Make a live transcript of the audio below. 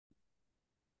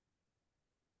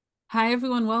Hi,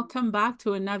 everyone. Welcome back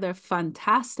to another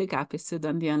fantastic episode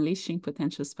on the Unleashing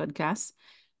Potentials podcast.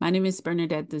 My name is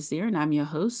Bernadette Desir, and I'm your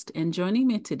host. And joining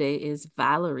me today is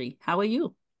Valerie. How are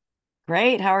you?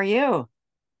 Great. How are you?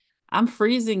 I'm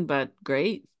freezing, but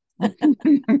great.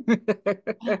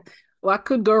 What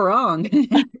could go wrong?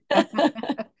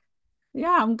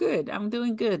 Yeah, I'm good. I'm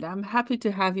doing good. I'm happy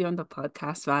to have you on the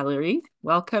podcast, Valerie.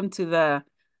 Welcome to the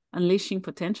Unleashing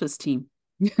Potentials team.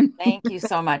 Thank you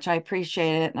so much. I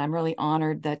appreciate it. And I'm really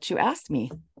honored that you asked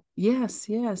me. Yes,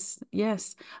 yes,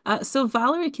 yes. So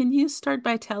Valerie, can you start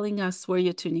by telling us where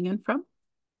you're tuning in from?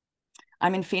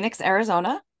 I'm in Phoenix,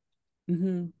 Arizona,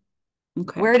 Hmm.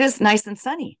 where Okay. it is nice and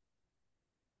sunny.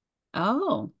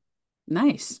 Oh,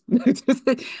 nice.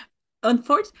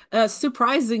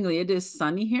 Surprisingly, it is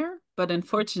sunny here, but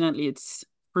unfortunately, it's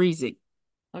freezing.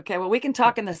 Okay. Well, we can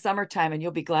talk in the summertime and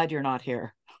you'll be glad you're not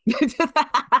here.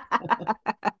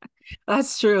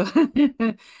 That's true.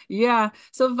 Yeah.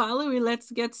 So Valerie, let's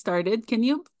get started. Can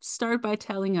you start by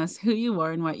telling us who you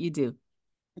are and what you do?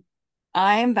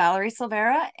 I'm Valerie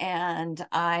Silveira, and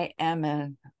I am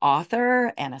an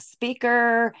author and a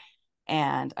speaker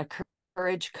and a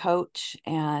courage coach.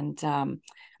 And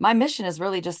my mission is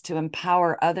really just to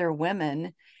empower other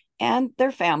women and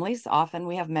their families. Often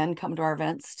we have men come to our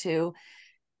events to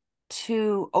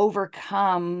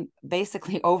overcome,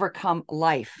 basically overcome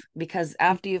life, because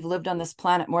after you've lived on this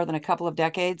planet more than a couple of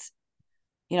decades,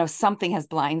 something has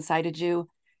blindsided you.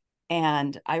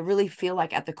 And I really feel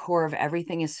like at the core of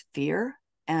everything is fear.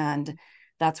 And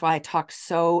that's why I talk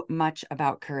so much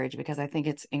about courage, because I think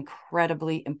it's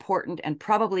incredibly important. And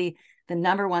probably the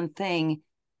number one thing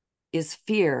is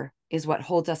fear is what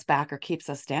holds us back or keeps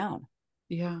us down.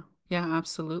 Yeah, yeah,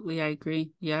 absolutely. I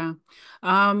agree. Yeah.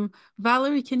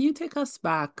 Valerie, can you take us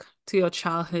back to your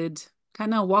childhood?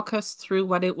 Kind of walk us through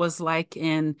what it was like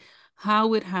and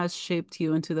how it has shaped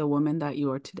you into the woman that you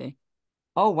are today.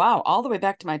 Oh, wow. All the way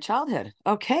back to my childhood.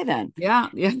 Okay, then. Yeah,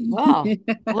 yeah. Well,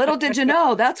 little did you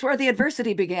know, that's where the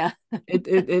adversity began.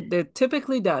 It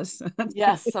typically does.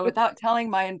 Yes. So without telling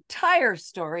my entire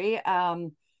story,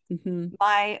 Hmm.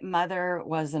 my mother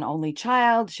was an only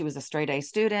child. She was a straight A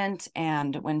student.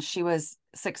 And when she was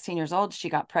 16 years old, she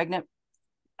got pregnant,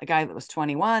 a guy that was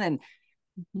 21 and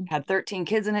had 13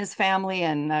 kids in his family,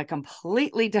 and a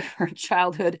completely different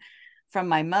childhood from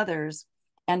my mother's.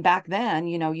 And back then,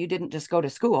 you didn't just go to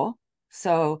school.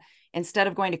 So instead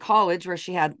of going to college where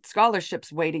she had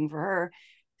scholarships waiting for her,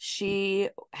 she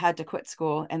had to quit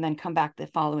school and then come back the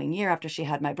following year after she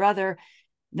had my brother.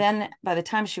 Then by the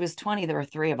time she was 20, there were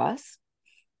three of us.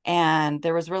 And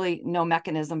there was really no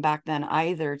mechanism back then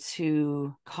either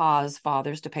to cause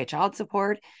fathers to pay child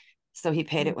support. So he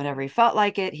paid it whenever he felt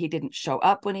like it. He didn't show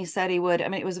up when he said he would. I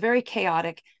mean, it was very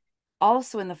chaotic.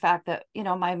 Also, in the fact that,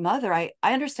 my mother, I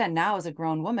understand now as a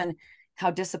grown woman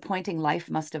how disappointing life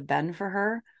must have been for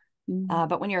her. Hmm.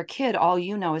 But when you're a kid, all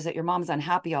you know is that your mom's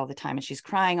unhappy all the time and she's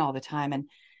crying all the time. And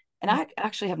I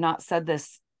actually have not said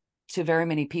this to very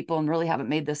many people and really haven't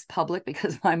made this public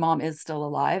because my mom is still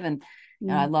alive. And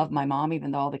I love my mom,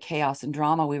 even though all the chaos and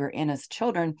drama we were in as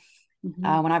children.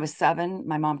 Hmm. When I was 7,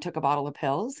 my mom took a bottle of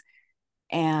pills.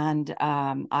 And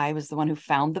I was the one who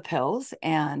found the pills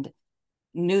and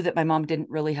knew that my mom didn't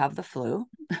really have the flu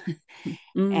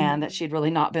and that she'd really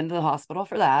not been to the hospital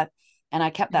for that. And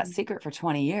I kept that secret for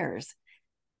 20 years.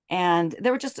 And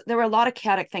there were a lot of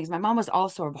chaotic things. My mom was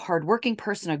also a hardworking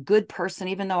person, a good person,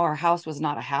 even though our house was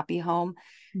not a happy home.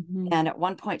 Hmm. And at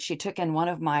one point, she took in one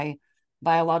of my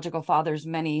biological father's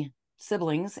many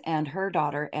siblings and her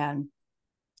daughter, and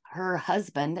her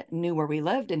husband knew where we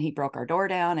lived, and he broke our door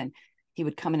down, and he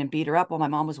would come in and beat her up while my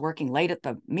mom was working late at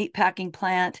the meat packing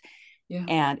plant. Yeah.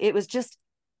 And it was just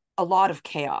a lot of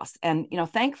chaos. And,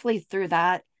 thankfully through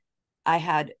that, I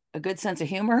had a good sense of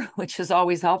humor, which is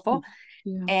always helpful.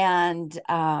 Yeah. And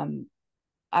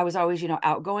I was always,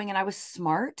 outgoing, and I was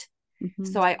smart. Hmm.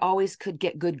 So I always could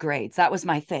get good grades. That was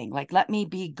my thing. Like, let me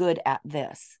be good at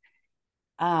this.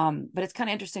 But it's kind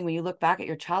of interesting when you look back at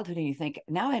your childhood and you think,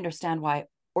 now I understand why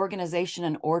organization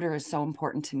and order is so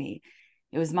important to me.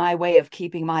 It was my way of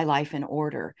keeping my life in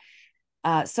order.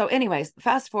 So, anyways,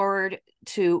 fast forward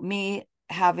to me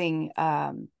having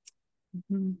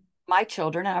Hmm. my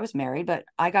children, and I was married, but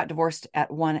I got divorced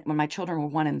at one when my children were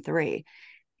 1 and 3.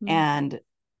 And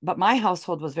but my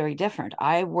household was very different.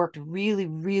 I worked really,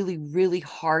 really, really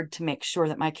hard to make sure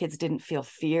that my kids didn't feel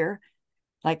fear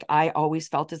like I always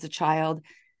felt as a child.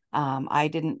 I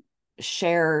didn't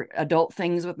share adult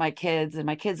things with my kids, and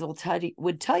my kids would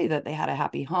tell you that they had a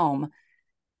happy home.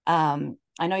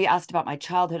 I know you asked about my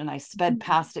childhood, and I sped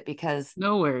past it because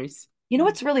No worries.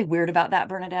 what's really weird about that,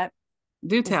 Bernadette,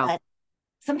 Do is tell. that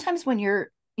sometimes when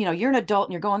you're you're an adult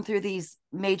and you're going through these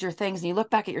major things and you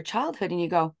look back at your childhood and you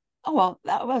go, oh, well,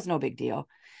 that was no big deal.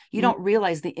 You Mm, don't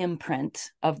realize the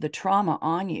imprint of the trauma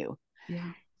on you.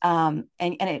 yeah. And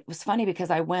it was funny because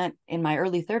I went in my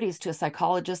early 30s to a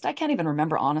psychologist. I can't even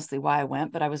remember honestly why I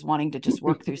went, but I was wanting to just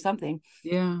work through something.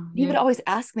 Yeah. He would Yeah. always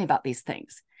ask me about these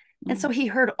things. And so Mm, he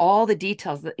heard all the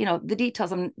details that, the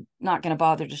details I'm not going to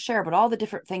bother to share, but all the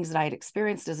different things that I had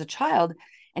experienced as a child.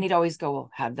 And he'd always go,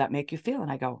 well, how did that make you feel?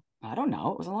 And I go, I don't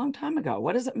know. It was a long time ago.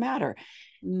 What does it matter?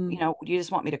 mm. You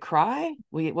just want me to cry?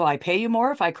 Will I pay you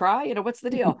more if I cry? What's the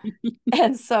deal?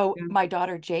 And so Yeah. my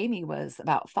daughter Jamie was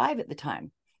about 5 at the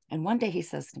time. And one day he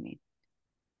says to me,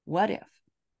 what if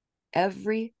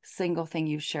every single thing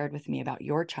you've shared with me about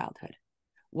your childhood,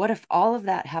 what if all of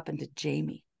that happened to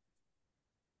Jamie?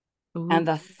 Ooh. And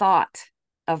the thought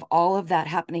of all of that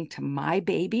happening to my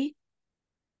baby,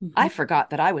 I Mhm. forgot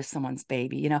that I was someone's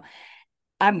baby.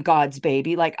 I'm God's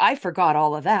baby. Like I forgot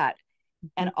all of that.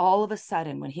 And Mhm. all of a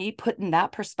sudden, when he put in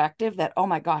that perspective that, oh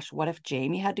my gosh, what if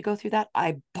Jamie had to go through that?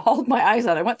 I bawled my eyes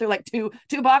out. I went through like two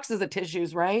boxes of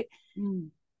tissues, right?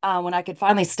 Mm. When I could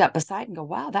finally step aside and go,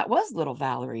 wow, that was little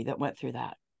Valerie that went through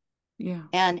that. Yeah.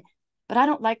 And, but I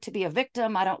don't like to be a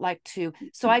victim. I don't like to,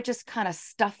 so I just kind of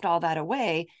stuffed all that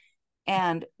away.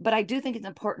 But I do think it's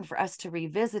important for us to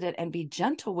revisit it and be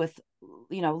gentle with,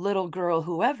 little girl,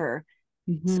 whoever,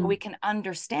 so we Mhm. can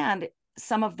understand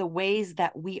some of the ways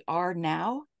that we are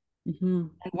now Mhm.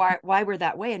 and why we're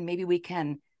that way. And maybe we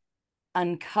can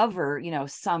uncover,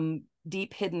 some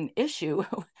deep hidden issue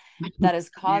that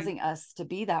is Yeah. causing us to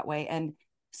be that way. And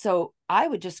so I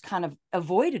would just kind of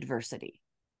avoid adversity,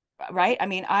 right? I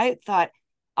mean, I thought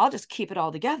I'll just keep it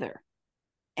all together.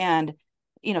 And,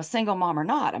 single mom or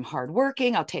not, I'm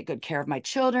hardworking. I'll take good care of my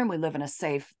children. We live in a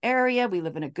safe area. We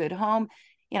live in a good home.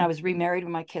 I was Mhm. remarried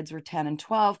when my kids were 10 and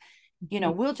 12.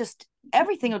 Mhm.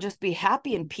 Everything will just be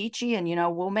happy and peachy. And,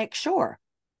 we'll make sure,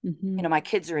 Mhm. my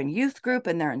kids are in youth group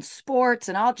and they're in sports.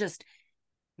 And I'll just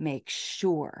make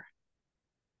sure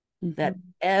that Mhm.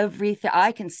 everything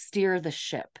I can steer the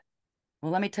ship.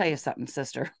 Well, let me tell you something,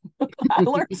 sister. I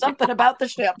learned something about the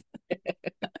ship.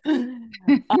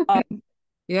 um,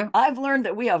 Yeah. I've learned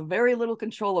that we have very little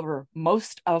control over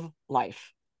most of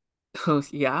life, Oh,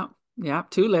 yeah. Yeah.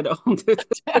 Too little.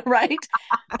 right?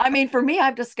 I mean, for me,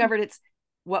 I've discovered it's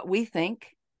what we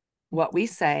think, what we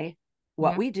say,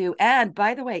 what Yeah. we do, and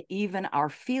by the way, even our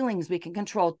feelings we can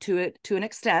control to an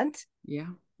extent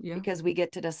Yeah. Yeah. because we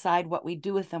get to decide what we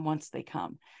do with them once they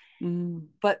come. Mm.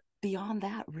 But beyond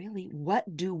that, really, what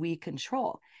do we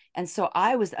control? And so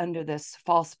I was under this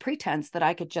false pretense that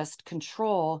I could just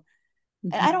control.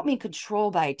 And I Mhm. don't mean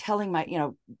control by telling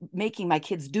making my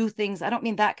kids do things. I don't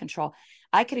mean that control.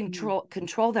 I could Mm.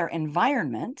 control their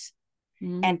environment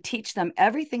Mm. and teach them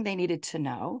everything they needed to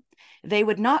know. They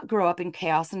would not grow up in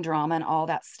chaos and drama and all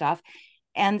that stuff.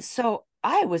 And so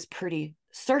I was pretty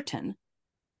certain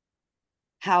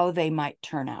how they might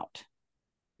turn out.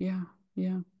 Yeah.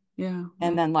 Yeah. Yeah. And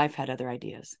Well, then life had other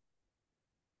ideas.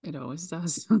 it always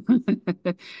does.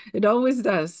 It always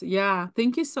does. Yeah.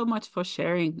 Thank you so much for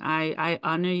sharing. I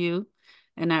honor you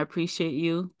and I appreciate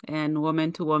you. And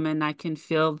woman to woman, I can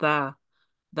feel the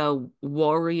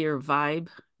warrior vibe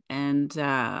and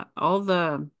all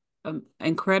the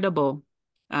incredible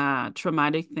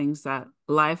traumatic things that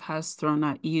life has thrown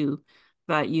at you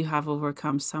that you have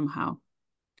overcome somehow.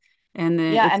 And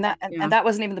then Yeah, it's and that yeah. and that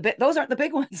wasn't even the big, those aren't the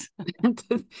big ones.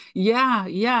 Yeah,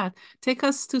 yeah. Take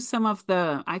us to some of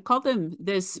the, I call them,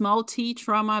 there's small T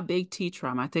trauma, big T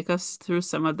trauma. Take us through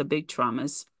some of the big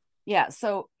traumas. Yeah.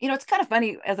 So, it's kind of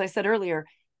funny, as I said earlier,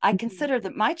 I Mhm. consider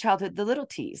that my childhood the little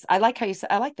T's. I like how you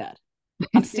said I like that.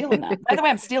 I'm stealing that. By the way,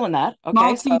 I'm stealing that. Small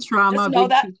Okay. So T just trauma, know big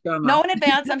that. T trauma. Know in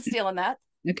advance I'm stealing that.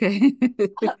 Okay.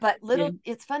 But Yeah.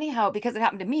 it's funny how, because it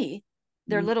happened to me,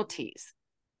 they're Mm. little T's.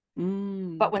 But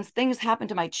Mm. when things happen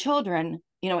to my children,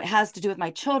 it has to do with my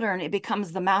children, it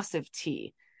becomes the massive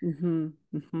T. Mm-hmm.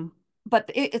 Mm-hmm.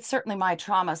 But it's certainly my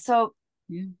trauma. So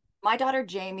Yeah. my daughter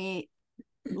Jamie,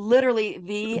 literally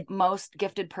the most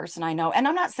gifted person I know. And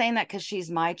I'm not saying that because she's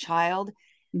my child,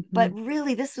 Mm-hmm. but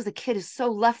really this was a kid who's so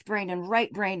left-brained and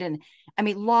right-brained, and I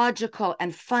mean logical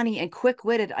and funny and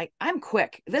quick-witted. I'm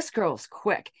quick. This girl's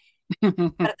quick, but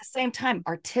at the same time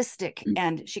artistic,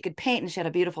 and she could paint, and she had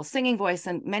a beautiful singing voice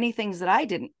and many things that I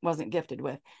didn't wasn't gifted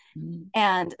with.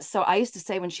 And so I used to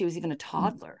say when she was even a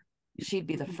toddler, she'd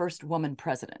be the first woman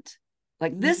president.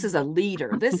 Like, this is a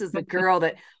leader. This is the girl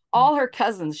that all her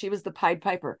cousins, she was the Pied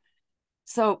Piper.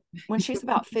 So when she's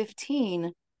about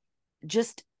 15,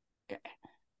 just,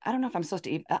 I don't know if I'm supposed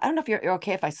to, I don't know if you're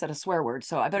okay if I said a swear word.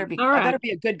 So I better All I right. better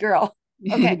be a good girl.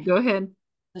 Okay. Go ahead.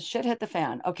 The shit hit the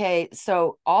fan. Okay,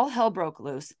 so all hell broke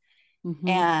loose. Mm-hmm.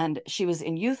 And she was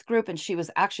in youth group, and she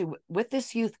was actually with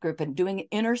this youth group and doing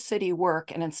inner city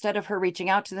work. And instead of her reaching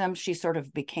out to them, she sort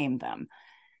of became them,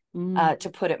 Mm. to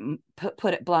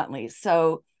put it bluntly.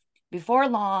 So before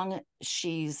long,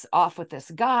 she's off with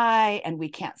this guy, and we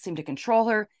can't seem to control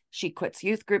her. She quits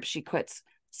youth group. She quits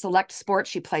select sports.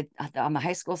 She played on the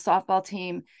high school softball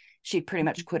team. She pretty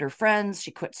much quit her friends.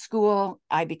 She quit school.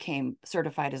 I became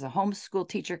certified as a homeschool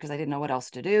teacher because I didn't know what else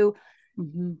to do.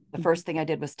 Mm-hmm. The Mm-hmm. first thing I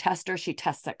did was test her. She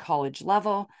tests at college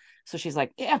level. So she's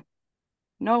like, yeah,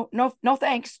 no, no, no,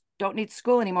 thanks. Don't need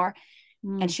school anymore.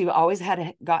 And Mm. she always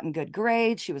had gotten good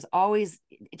grades. She was always,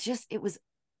 it was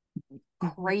Mm-hmm.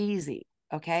 crazy.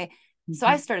 Okay. So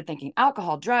I Mm-hmm. started thinking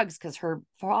alcohol, drugs, because her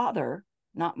father,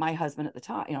 not my husband at the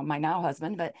time, my now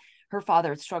husband, but her father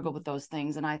had struggled with those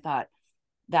things. And I thought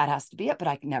that has to be it. But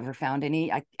I never found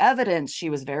any evidence. She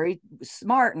was very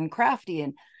smart and crafty.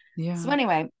 And so, Yeah.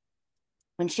 anyway,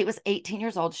 when she was 18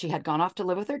 years old, she had gone off to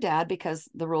live with her dad because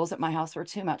the rules at my house were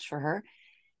too much for her.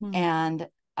 Mm. And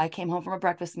I came home from a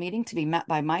breakfast meeting to be met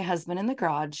by my husband in the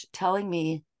garage telling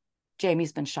me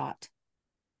Jamie's been shot.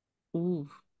 Ooh.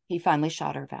 He finally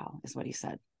shot her, Val, is what he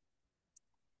said.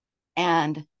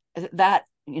 And that,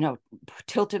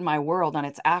 tilted my world on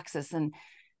its axis. And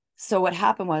so what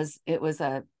happened was, it was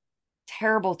a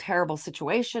terrible, terrible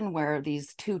situation where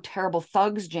these two terrible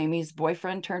thugs, Jamie's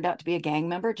boyfriend turned out to be a gang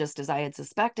member, just as I had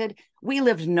suspected. We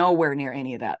lived nowhere near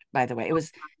any of that, by the way. It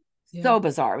was Yeah. so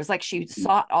bizarre. It was like she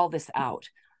sought all this out.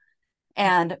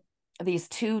 And these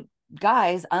two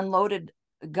guys unloaded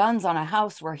guns on a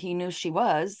house where he knew she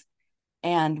was.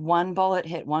 And one bullet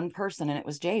hit one person, and it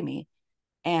was Jamie.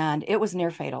 And it was near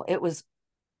fatal. It was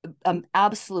an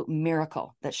absolute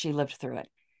miracle that she lived through it.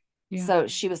 Yeah. So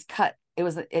she was cut. It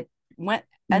went,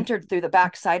 Mm. entered through the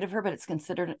back side of her, but it's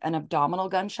considered an abdominal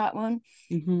gunshot wound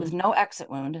Mm-hmm. with no exit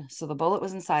wound. So the bullet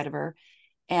was inside of her.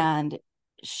 And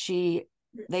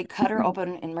they cut her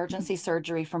open, emergency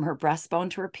surgery, from her breastbone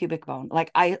to her pubic bone.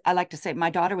 Like I like to say, my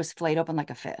daughter was flayed open like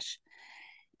a fish.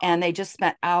 And they just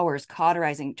spent hours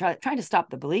cauterizing, trying to stop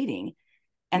the bleeding.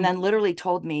 And Mm. then literally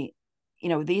told me,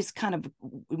 these kind of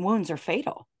wounds are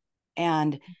fatal.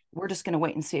 And we're just going to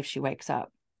wait and see if she wakes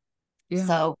up. Yeah.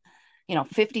 So,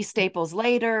 50 staples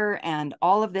later, and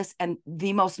all of this, and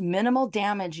the most minimal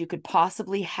damage you could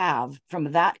possibly have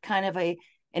from that kind of an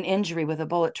injury with a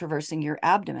bullet traversing your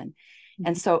abdomen.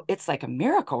 And Mhm. so it's like a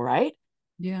miracle, right?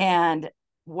 Yeah. And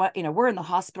we're in the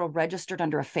hospital registered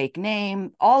under a fake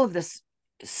name, all of this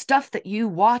stuff that you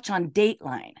watch on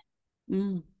Dateline,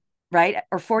 Mm. right?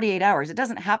 Or 48 hours. It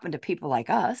doesn't happen to people like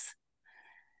us.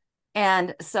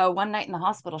 And so one night in the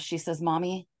hospital, she says,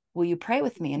 Mommy, will you pray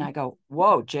with me? And I go,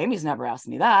 Whoa, Jamie's never asked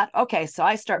me that. Okay. So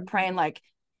I start praying like,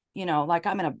 like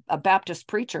I'm a Baptist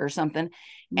preacher or something.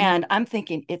 Mm. And I'm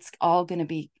thinking, it's all going to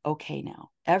be okay now.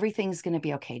 Everything's going to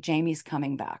be okay. Jamie's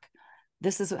coming back.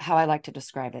 This is how I like to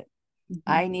describe it. Mhm.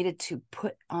 I needed to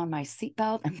put on my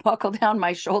seatbelt and buckle down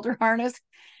my shoulder harness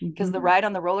because the Mhm. ride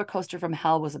on the roller coaster from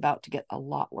hell was about to get a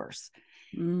lot worse.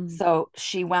 Mm. So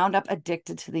she wound up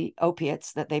addicted to the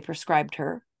opiates that they prescribed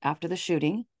her after the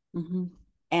shooting. Mhm.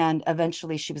 And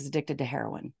eventually she was addicted to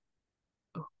heroin.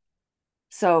 Oh.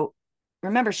 So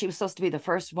remember, she was supposed to be the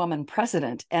first woman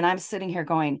president. And I'm sitting here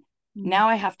going, Mm. now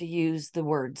I have to use the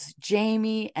words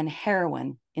Jamie and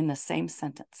heroin in the same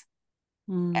sentence.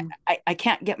 Mm. I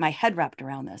can't get my head wrapped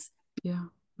around this. Yeah.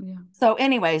 Yeah. So,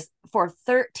 anyways, for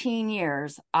 13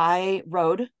 years, I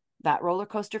rode that roller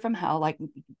coaster from hell, like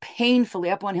painfully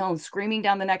up one hill and screaming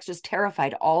down the next, just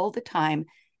terrified all the time,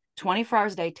 24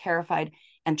 hours a day, terrified,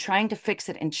 and trying to fix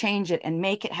it and change it and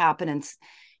make it happen. And,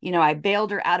 I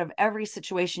bailed her out of every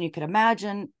situation you could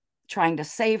imagine, trying to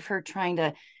save her, trying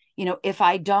to, if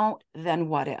I don't, then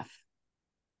what if?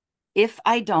 If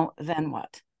I don't, then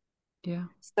what? Yeah.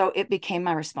 So it became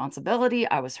my responsibility.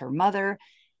 I was her mother.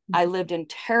 I Mhm. lived in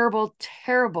terrible,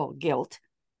 terrible guilt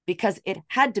because it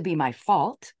had to be my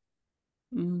fault.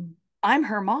 Mm. I'm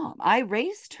her mom. I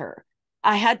raised her.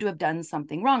 I had to have done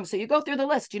something wrong. So you go through the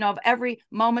list, of every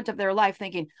moment of their life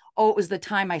thinking, oh, it was the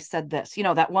time I said this,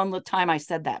 that one little time I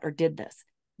said that or did this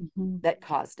Mhm. that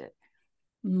caused it.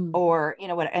 Mm. Or,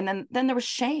 what, and then there was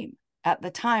shame. At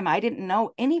the time, I didn't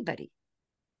know anybody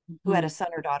who had Mhm. a son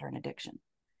or daughter in addiction.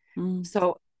 Mm.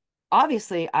 So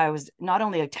obviously, I was not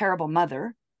only a terrible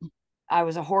mother, I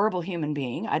was a horrible human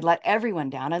being. I'd let everyone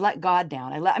down. I let God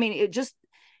down. It just,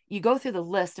 you go through the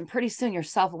list and pretty soon your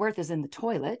self-worth is in the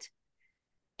toilet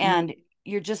Mm. and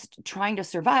you're just trying to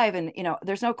survive. And,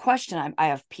 there's no question I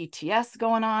have PTS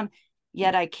going on,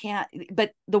 yet I can't,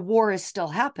 but the war is still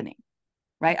happening,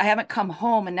 right? I haven't come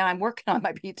home and now I'm working on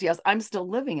my PTS. I'm still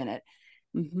living in it.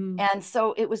 Mm-hmm. And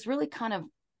so it was really kind of,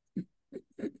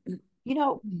 you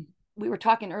know, we were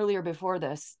talking earlier before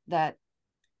this that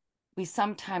we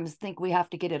sometimes think we have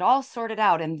to get it all sorted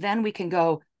out and then we can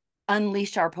go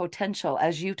unleash our potential,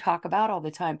 as you talk about all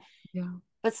the time. Yeah.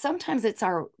 But sometimes it's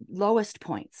our lowest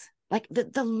points. Like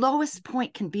the lowest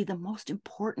point can be the most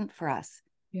important for us.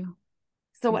 Yeah.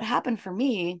 So Yeah. what happened for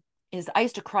me is I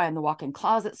used to cry in the walk-in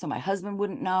closet so my husband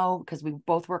wouldn't know because we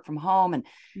both work from home, and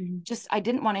Mm-hmm. just I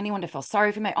didn't want anyone to feel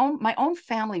sorry for me. My own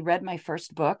family read my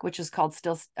first book, which is called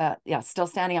Still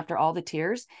Standing After All the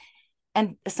Tears.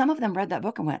 And some of them read that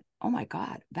book and went, "Oh my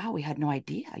God, Val, we had no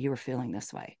idea you were feeling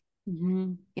this way."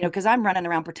 Mm-hmm. Because I'm running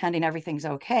around pretending everything's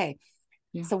okay.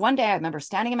 Yeah. So one day I remember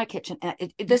standing in my kitchen and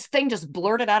this thing just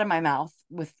blurted out of my mouth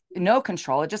with no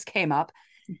control. It just came up.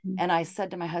 Mm-hmm. And I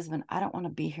said to my husband, "I don't want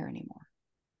to be here anymore.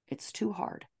 It's too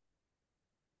hard."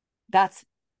 That's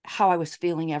how I was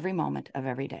feeling every moment of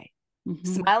every day. Mm-hmm.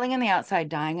 Smiling on the outside,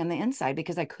 dying on the inside,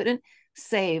 because I couldn't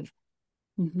save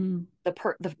Mm-hmm.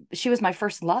 she was my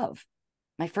first love,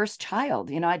 my first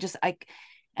child.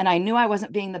 And I knew I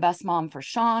wasn't being the best mom for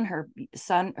Sean,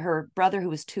 her brother, who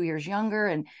was 2 years younger.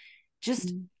 And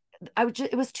just,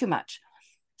 it was too much.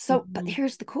 So, but Mm-hmm.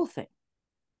 here's the cool thing.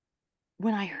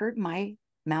 When I heard my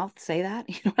mouth say that,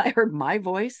 I heard my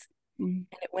voice Mm-hmm.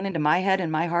 and it went into my head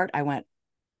and my heart, I went,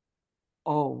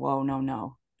 "Oh, whoa, no,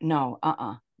 no, no,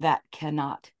 that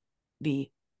cannot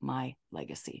be my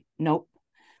legacy. Nope.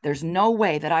 There's no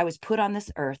way that I was put on this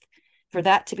earth for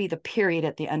that to be the period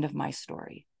at the end of my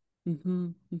story." Mm-hmm.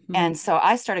 Mm-hmm. And so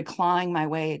I started clawing my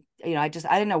way. I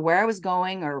didn't know where I was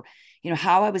going or,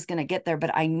 how I was going to get there, but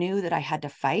I knew that I had to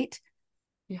fight.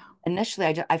 Yeah.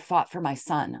 Initially, I fought for my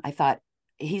son. I thought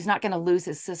he's not going to lose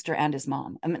his sister and his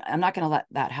mom. I'm not going to let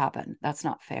that happen. That's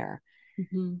not fair.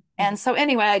 Mm-hmm. And so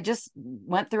anyway, I just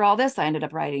went through all this. I ended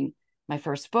up writing my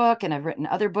first book, and I've written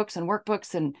other books and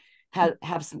workbooks, and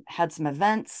had some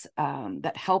events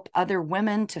that help other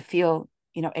women to feel,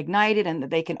 ignited, and that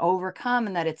they can overcome,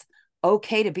 and that it's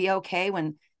okay to be okay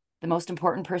when the most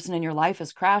important person in your life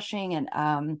is crashing.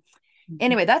 And Mm-hmm.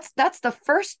 anyway, that's the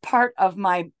first part of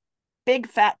my big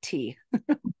fat T.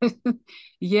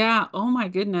 Yeah. Oh my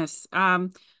goodness.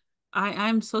 I'm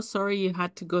so sorry you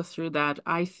had to go through that.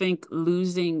 I think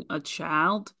losing a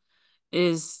child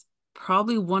is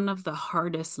probably one of the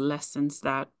hardest lessons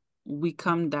that we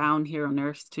come down here on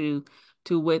earth to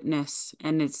witness,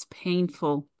 and it's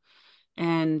painful.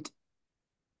 And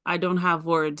I don't have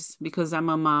words because I'm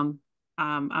a mom.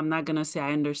 I'm not gonna say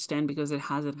I understand because it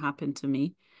hasn't happened to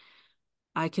me.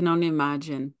 I can only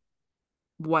imagine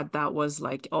what that was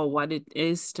like, or what it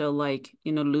is still like,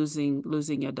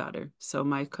 losing your daughter. So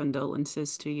my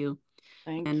condolences to you.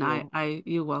 Thank And you.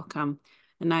 you're welcome.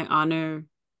 And I honor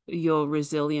your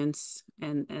resilience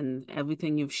and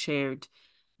everything you've shared.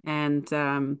 And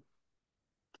Well,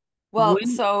 when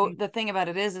so the thing about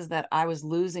it is that I was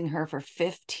losing her for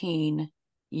 15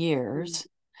 years.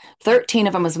 13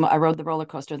 of them was I rode the roller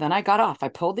coaster. Then I got off. I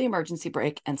pulled the emergency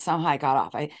brake and somehow I got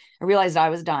off. I realized I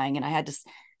was dying, and I had to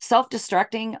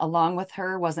self-destructing along with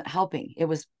her wasn't helping. It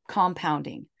was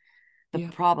compounding the yeah,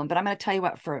 problem. But I'm going to tell you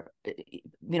what, for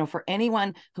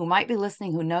anyone who might be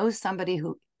listening, who knows somebody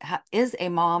who is a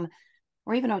mom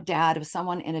or even a dad of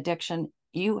someone in addiction,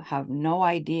 you have no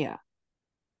idea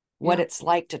what yeah, it's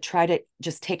like to try to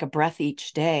just take a breath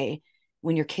each day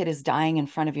when your kid is dying in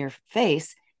front of your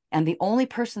face, and the only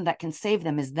person that can save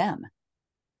them is them.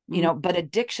 mm, But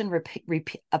addiction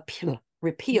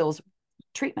repeals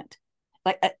treatment.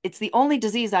 Like, it's the only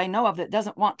disease I know of that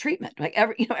doesn't want treatment. Like,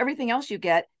 everything else you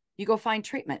get, you go find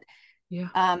treatment. yeah,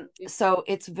 yeah. So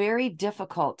it's very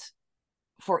difficult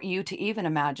for you to even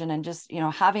imagine, and just,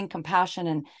 having compassion,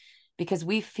 and because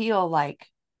we feel like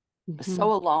Hmm.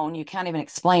 so alone, you can't even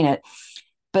explain it.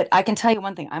 But I can tell you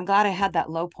one thing, I'm glad I had that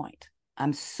low point.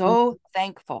 I'm so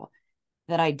thankful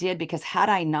that I did, because had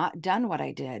I not done what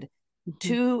I did,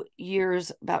 Hmm.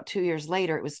 about 2 years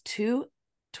later, it was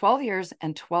 12 years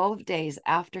and 12 days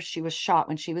after she was shot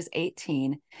when she was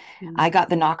 18, Mm, I got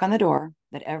the knock on the door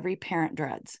that every parent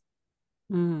dreads.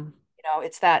 mm,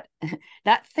 It's that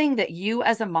thing that you,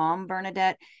 as a mom,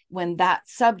 Bernadette, when that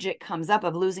subject comes up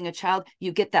of losing a child,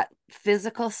 you get that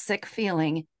physical sick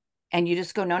feeling, and you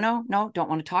just go, "No, no, no, don't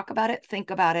want to talk about it,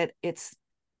 think about it." It's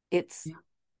yeah.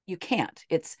 you can't.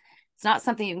 It's not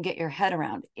something you can get your head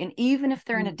around. And even if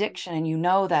they're in Mm, addiction,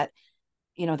 and that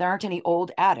there aren't any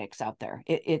old addicts out there,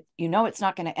 it's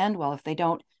not going to end well if they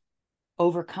don't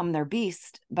overcome their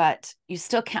beast, but you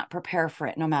still can't prepare for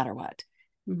it no matter what.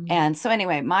 mm, And so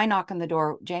anyway, my knock on the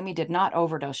door, Jamie did not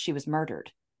overdose, she was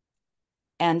murdered.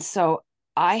 And so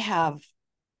I have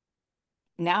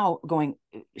now going,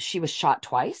 she was shot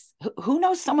twice. Who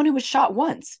knows someone who was shot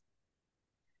once?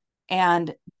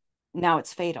 And now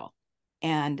it's fatal.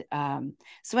 And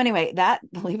so anyway, that,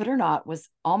 believe it or not, was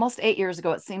almost 8 years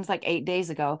ago. It seems like 8 days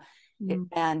ago. Mm.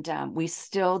 And we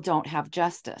still don't have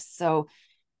justice. So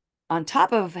on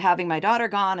top of having my daughter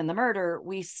gone and the murder,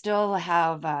 we still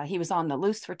have, he was on the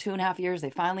loose for 2.5 years. They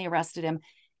finally arrested him.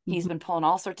 He's Mhm. been pulling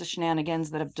all sorts of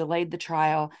shenanigans that have delayed the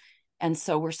trial. And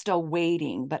so we're still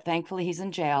waiting, but thankfully he's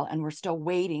in jail and we're still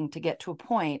waiting to get to a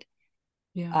point.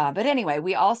 Yeah. But anyway,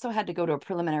 we also had to go to a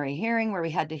preliminary hearing where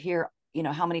we had to hear,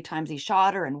 how many times he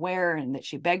shot her and where, and that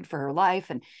she begged for her life,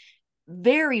 and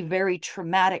very, very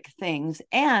traumatic things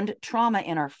and trauma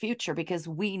in our future, because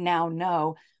we now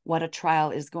know what a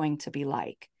trial is going to be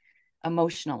like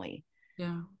emotionally.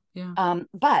 Yeah. Yeah.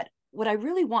 But what I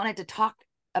really wanted to talk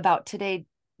about today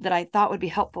that I thought would be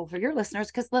helpful for your listeners,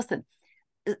 because listen,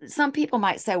 some people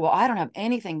might say, well, I don't have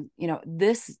anything,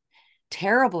 this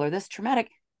terrible or this traumatic,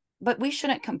 but we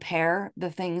shouldn't compare the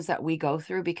things that we go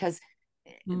through, because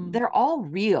Mm. they're all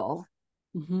real,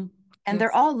 Mm-hmm. and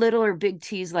they're Yes. all little or big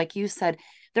T's, like you said.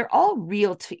 They're all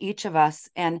real to each of us.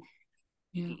 And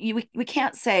Yeah. we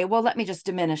can't say, well, let me just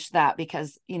diminish that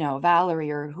because, Valerie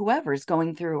or whoever is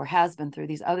going through or has been through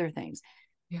these other things.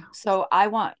 Yeah. So I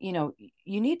want, you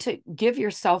need to give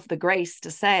yourself the grace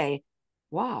to say,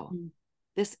 wow, Mm.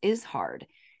 this is hard.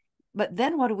 But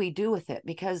then what do we do with it?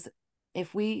 Because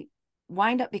if we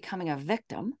wind up becoming a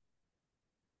victim,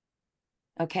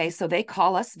 okay, so they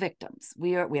call us victims.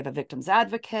 We have a victims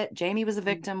advocate. Jamie was a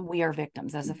victim. We are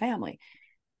victims as a family.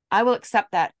 I will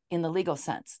accept that in the legal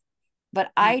sense, but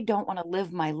Yeah. I don't want to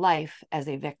live my life as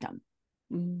a victim,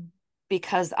 Mm.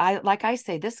 because like I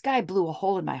say, this guy blew a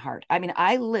hole in my heart. I mean,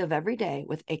 I live every day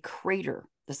with a crater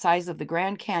the size of the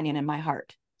Grand Canyon in my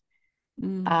heart.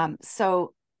 Mm.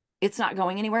 So it's not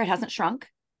going anywhere. It hasn't shrunk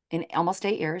in almost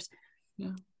 8 years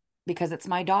Yeah. because it's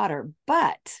my daughter.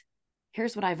 But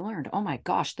here's what I've learned. Oh my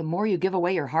gosh, the more you give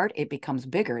away your heart, it becomes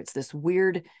bigger. It's this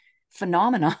weird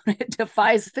phenomenon. It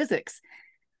defies physics.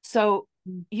 So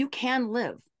Mm. you can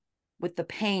live with the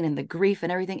pain and the grief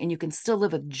and everything, and you can still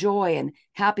live with joy and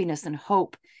happiness and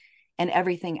hope and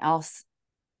everything else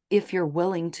if you're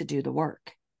willing to do the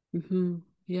work. Mm-hmm.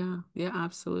 Yeah. Yeah.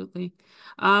 Absolutely.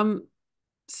 Um,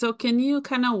 so can you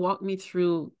kind of walk me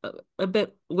through a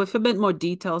bit with a bit more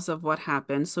details of what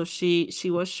happened? So she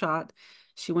was shot.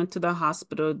 She went to the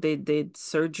hospital. They did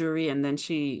surgery, and then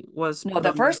she was No, put the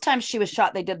on the. first time she was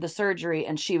shot, they did the surgery,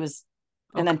 and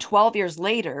then Okay. 12 years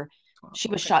later, 12. she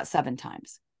was Okay. shot 7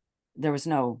 times. There was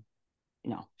no,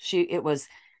 she was,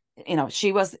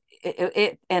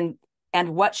 and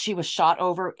what she was shot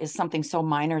over is something so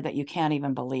minor that you can't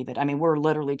even believe it. I mean, we're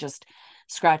literally just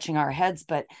scratching our heads,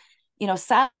 but,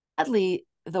 sadly,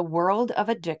 the world of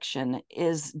addiction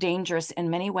is dangerous in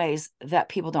many ways that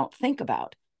people don't think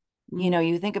about. Mm.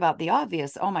 You think about the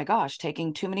obvious. Oh my gosh,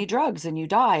 taking too many drugs and you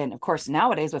die. And of course,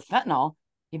 nowadays with fentanyl,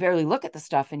 you barely look at the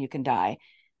stuff and you can die.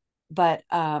 But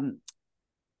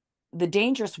the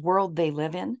dangerous world they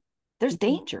live in, there's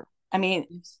Mm-hmm. danger. I mean,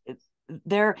 Yes.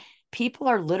 there people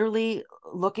are literally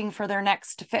looking for their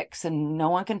next fix, and no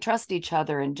one can trust each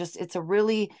other, and just it's a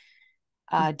really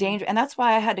Mm-hmm. danger. And that's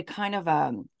why I had to kind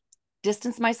of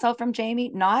distance myself from Jamie,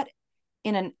 not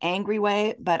in an angry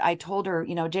way, but I told her,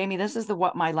 Jamie, this is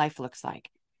what my life looks like.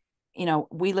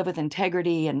 We live with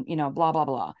integrity and, blah, blah,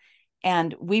 blah.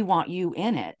 And we want you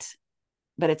in it,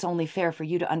 but it's only fair for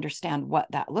you to understand what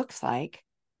that looks like.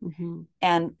 Mm-hmm.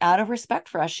 And out of respect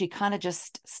for us, she kind of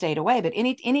just stayed away. But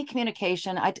any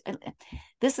communication,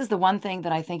 this is the one thing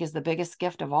that I think is the biggest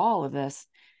gift of all of this,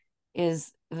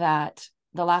 is that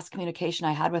the last communication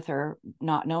I had with her,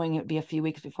 not knowing it would be a few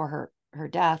weeks before her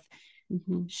death,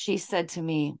 Mm-hmm. she said to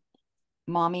me,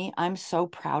 Mommy, I'm so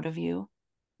proud of you.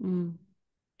 Mm.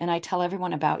 And I tell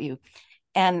everyone about you.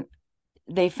 And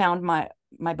they found my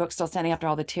book still standing after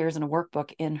all the tears, and a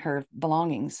workbook in her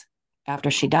belongings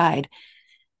after she died.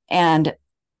 And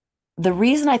the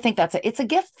reason I think it's a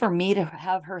gift for me to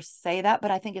have her say that,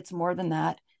 but I think it's more than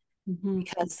that, Mm-hmm.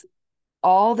 because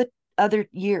all the other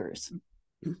years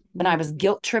when I Yeah. was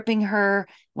guilt tripping her,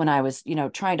 when I was,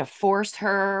 trying to force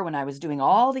her, when I was doing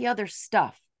all the other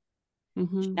stuff, she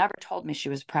Mm-hmm. never told me she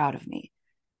was proud of me.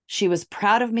 She was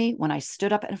proud of me when I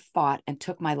stood up and fought and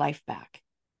took my life back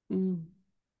Mm.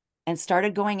 and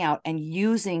started going out and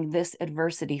using this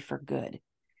adversity for good.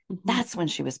 Mm-hmm. That's when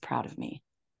she was proud of me.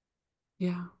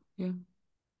 Yeah. Yeah.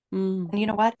 Mm. And you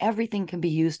know what? Everything can be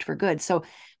used for good. So,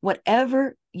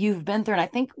 whatever you've been through, and I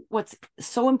think what's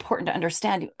so important to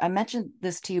understand, I mentioned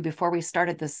this to you before we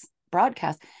started this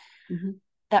broadcast, Mm-hmm.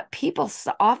 that people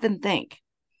often think,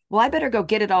 well, I better go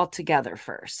get it all together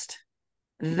first.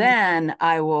 Mm. Then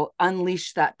I will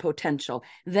unleash that potential.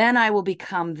 Then I will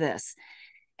become this.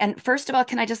 And first of all,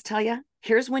 can I just tell you,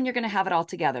 here's when you're going to have it all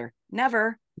together.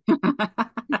 Never.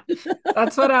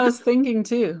 That's what I was thinking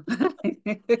too.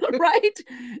 Right? It's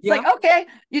like, Yeah. okay,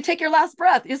 you take your last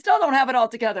breath. You still don't have it all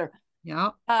together. Yeah.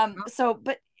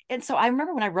 So I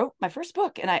remember when I wrote my first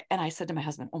book and I said to my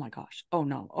husband, oh my gosh, oh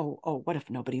no, what if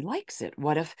nobody likes it?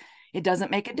 What if it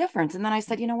doesn't make a difference? And then I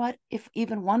said, you know what? If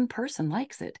even one person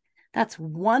likes it, that's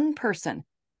one person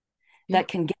Yeah. that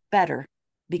can get better Yeah.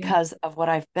 because of what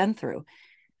I've been through.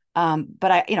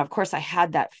 But of course I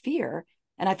had that fear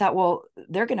and I thought, well,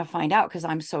 they're going to find out because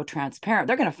I'm so transparent.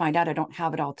 They're going to find out I don't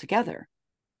have it all together.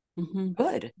 Hmm.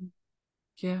 Good.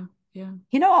 Yeah. Yeah.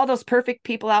 All those perfect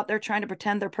people out there trying to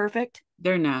pretend they're perfect.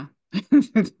 They're not.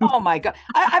 Oh my God.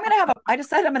 I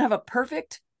decided I'm going to have a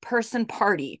perfect person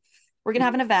party. We're going to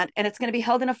have an event and it's going to be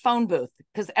held in a phone booth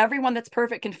because everyone that's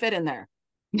perfect can fit in there.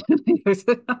 Right.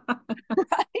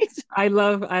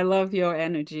 I love your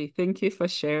energy. Thank you for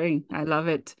sharing. I love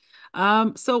it.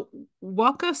 So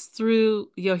walk us through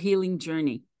your healing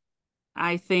journey.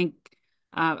 I think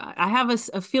I have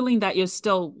a feeling that you're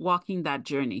still walking that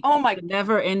journey. Oh It's my, a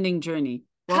never-ending journey.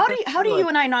 Walk us how do through you it.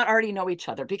 and I not already know each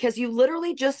other? Because you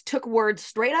literally just took words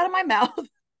straight out of my mouth.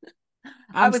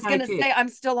 I I'm was going to say psychic, I'm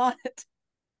still on it.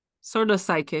 sort of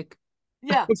psychic.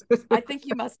 Yeah. I think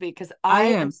you must be because I I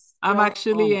am am. I'm still on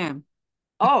actually it. am.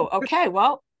 Oh, okay.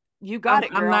 Well, you got I'm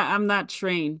it, I'm girl. not I'm not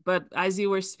trained, but as you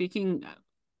were speaking,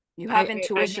 You I have I hear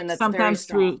intuition that's very sometimes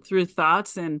strong. through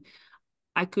thoughts, and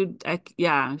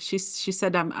yeah, she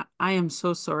said I am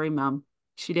so sorry, mom.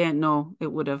 She didn't know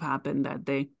it would have happened that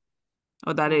day,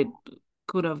 or that it Oh,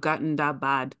 could have gotten that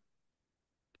bad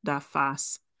that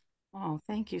fast. oh,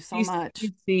 thank you so She, much.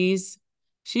 she sees,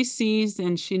 she sees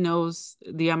and she knows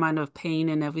the amount of pain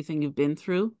and everything you've been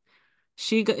through.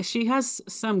 She has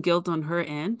some guilt on her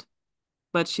end,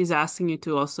 but she's asking you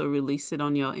to also release it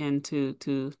on your end to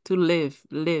live.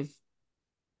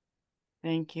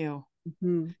 Thank you.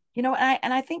 Hmm.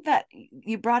 And I think that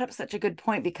you brought up such a good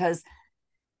point because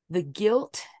the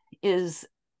guilt is,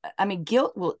 I mean,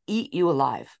 guilt will eat you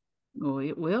alive Oh,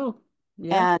 it will.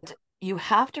 Yeah. and you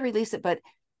have to release it. But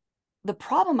the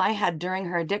problem I had during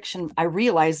her addiction, I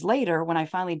realized later when I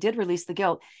finally did release the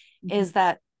guilt, Hmm. is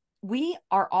that we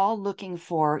are all looking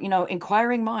for,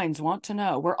 inquiring minds want to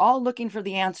know. We're all looking for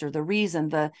the answer, the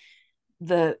reason,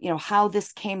 how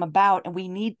this came about. And we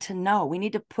need to know, we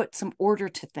need to put some order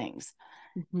to things.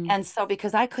 Hmm. And so,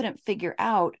 because I couldn't figure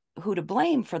out who to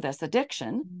blame for this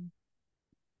addiction,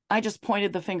 I just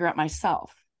pointed the finger at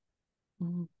myself.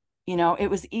 Hmm. It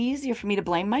was easier for me to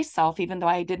blame myself, even though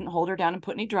I didn't hold her down and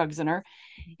put any drugs in her.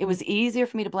 It Hmm. was easier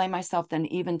for me to blame myself than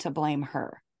even to blame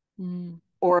her Hmm.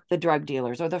 or the drug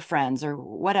dealers or the friends or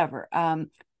whatever.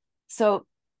 So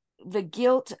the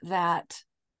guilt that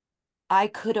I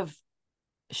could have,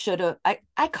 should have,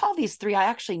 I call these three, I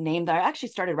actually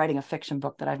started writing a fiction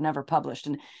book that I've never published.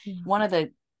 And Yeah. one of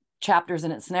the chapters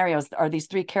in its scenarios are these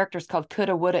three characters called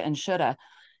coulda, woulda, and shoulda.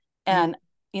 Yeah. And,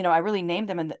 I really named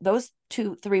them. And those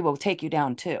three will take you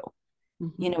down too.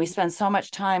 Hmm. We spend so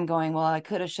much time going, well, I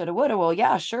coulda, shoulda, woulda. Well,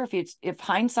 yeah, sure. If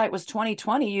hindsight was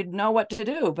 2020, you'd know what to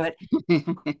do. But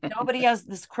nobody has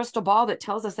this crystal ball that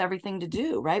tells us everything to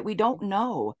do, right? We don't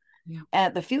know Yeah.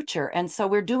 the future. And so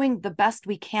we're doing the best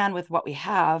we can with what we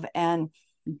have. And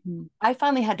Hmm. I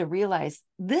finally had to realize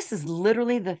this is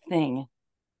literally the thing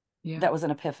Yeah. that was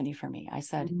an epiphany for me. I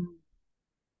said, Mm.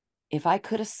 if I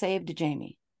could have saved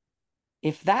Jamie,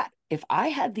 if I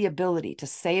had the ability to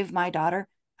save my daughter,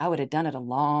 I would have done it a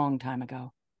long time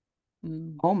ago.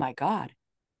 Mm. Oh my God.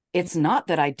 Yeah. It's not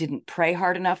that I didn't pray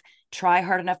hard enough, try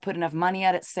hard enough, put enough money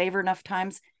at it, save her enough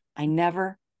times. I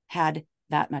never had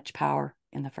that much power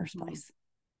in the first Mhm. place.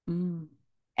 Mm.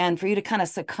 And for you to kind of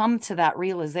succumb to that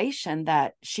realization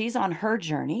that she's on her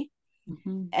journey.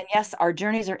 Mhm. And yes, our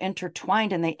journeys are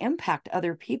intertwined and they impact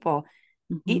other people.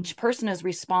 Mhm. Each person is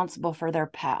responsible for their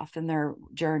path and their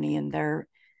journey and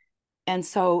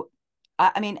so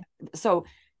I mean, so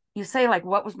you say like,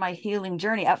 what was my healing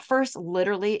journey? At first,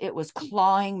 literally, it was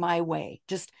clawing my way.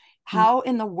 Just Mm. how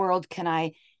in the world can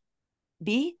I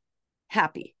be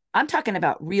happy? I'm talking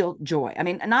about real joy. I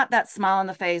mean, not that smile on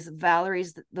the face.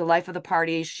 Valerie's the life of the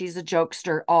party. She's a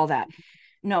jokester, all that.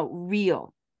 No,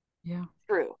 real, Yeah.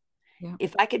 true. Yeah.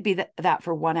 If I could be that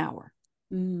for 1 hour,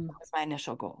 Mm. that was my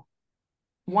initial goal.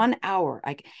 Yeah. 1 hour.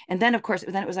 And then, of course,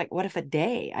 then it was like, what if a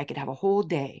day I could have a whole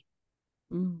day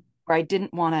Mm. where I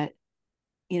didn't want to,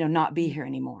 not be here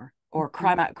anymore or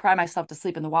Mhm. cry myself to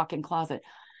sleep in the walk-in closet.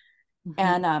 Mhm.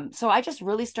 And so I just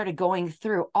really started going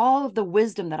through all of the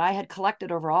wisdom that I had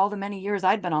collected over all the many years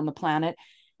I'd been on the planet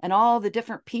and all the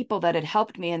different people that had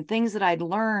helped me and things that I'd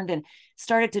learned and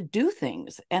started to do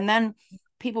things. And then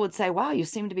people would say, wow, you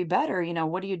seem to be better. You know,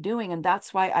 what are you doing? And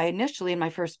that's why I initially, in my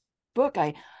first book,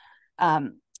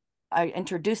 um, I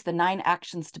introduced the 9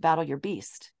 actions to battle your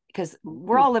beast, because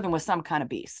we're Ooh. all living with some kind of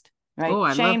beast, right? Oh, I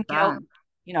love Shame, guilt, that.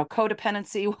 you know,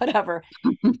 codependency, whatever.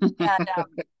 And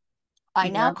I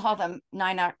now Yeah, call them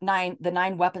the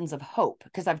 9 weapons of hope,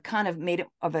 because I've kind of made it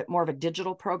of it more of a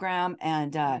digital program,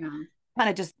 and yeah. kind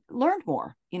of just learned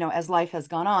more, you know, as life has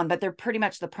gone on. But they're pretty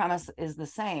much, the premise is the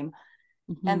same.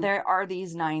 And Hmm. there are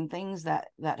these 9 things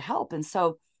that help. And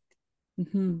so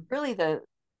Hmm. really the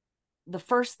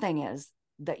first thing is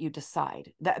that you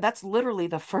decide. That's literally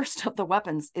the first of the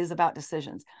weapons, is about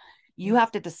decisions. You Yeah,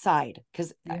 have to decide,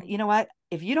 because yeah. you know what?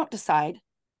 If you don't decide,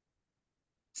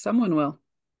 Someone will.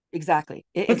 exactly,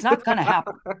 it's not going to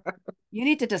happen. You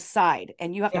need to decide,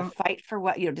 and you have to Yeah, fight for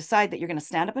what, you know, decide that you're going to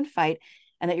stand up and fight,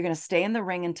 and that you're going to stay in the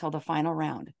ring until the final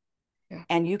round. yeah.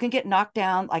 And you can get knocked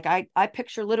down. Like I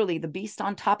picture literally the beast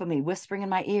on top of me whispering in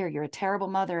my ear, you're a terrible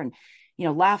mother, and you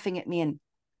know, laughing at me,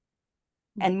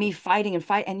 and me fighting and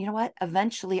fight. And you know what?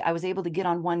 Eventually I was able to get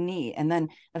on one knee, and then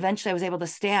eventually I was able to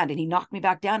stand, and he knocked me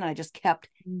back down, and I just kept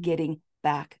Mm. getting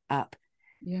back up.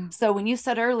 Yeah. So when you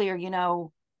said earlier, you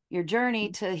know, your journey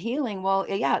to healing, well,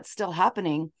 yeah, it's still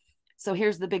happening. So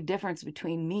here's the big difference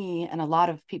between me and a lot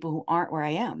of people who aren't where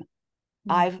I am. Mm.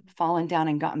 I've fallen down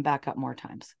and gotten back up more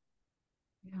times.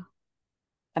 Yeah.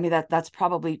 I mean, that's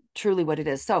probably truly what it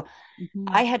is. So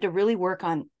I Hmm. had to really work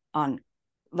on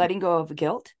letting go of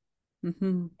guilt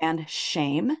Hmm. and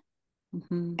shame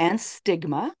Hmm. and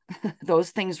stigma.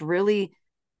 Those things really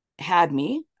had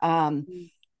me.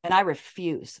 And I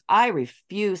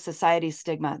refuse society's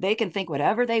stigma. They can think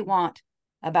whatever they want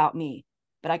about me,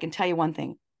 but I can tell you one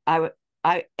thing: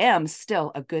 I am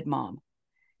still a good mom.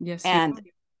 Yes, you And are.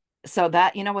 so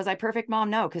that, you know, was I perfect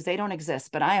mom? No, because they don't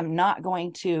exist. But I am not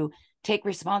going to take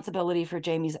responsibility for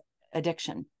Jamie's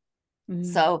addiction. Mm.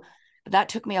 So that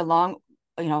took me a long,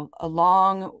 you know,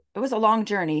 it was a long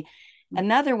journey.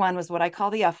 Another one was what I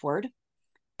call the F word.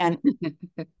 And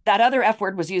that other F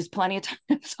word was used plenty of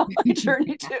times on my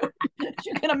journey too, as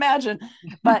you can imagine.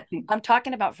 But I'm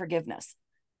talking about forgiveness.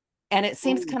 And it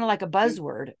seems Oh, kind of like a yeah,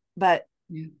 buzzword, but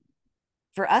yeah.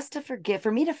 for us to forgive,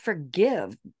 for me to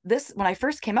forgive this, when I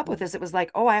first came up with this, it was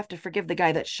like, oh, I have to forgive the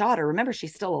guy that shot her. Remember,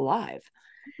 she's still alive.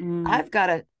 Mm. I've got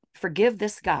to forgive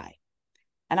this guy.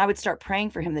 And I would start praying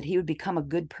for him that he would become a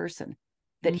good person,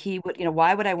 that Mm. he would, you know,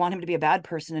 why would I want him to be a bad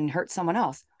person and hurt someone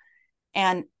else?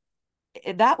 And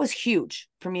that was huge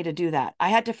for me to do that. I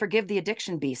had to forgive the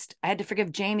addiction beast. I had to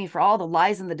forgive Jamie for all the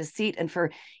lies and the deceit, and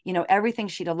for, you know, everything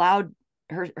she'd allowed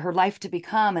her life to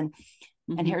become. And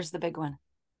Hmm. here's the big one.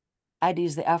 I'd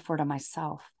use the F word on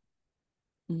myself.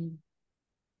 Mm.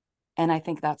 And I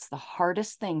think that's the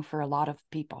hardest thing for a lot of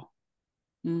people.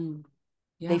 Mm.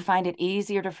 They Yeah. find it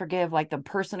easier to forgive like the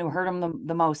person who hurt them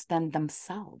the most than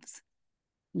themselves.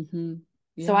 Hmm.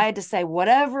 So Yeah. I had to say,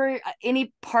 whatever,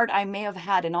 any part I may have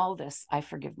had in all this, I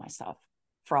forgive myself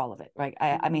for all of it. Right.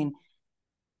 I Hmm. mean,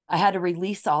 I had to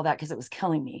release all that because it was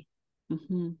killing me.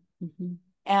 Hmm. Hmm.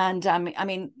 And I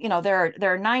mean, you know, there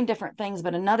are 9 different things,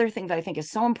 but another thing that I think is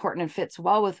so important and fits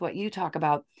well with what you talk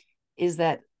about is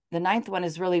that the 9th one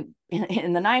is really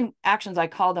in the 9 actions. I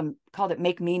called it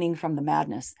make meaning from the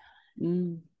madness.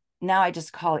 Mm. Now I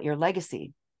just call it your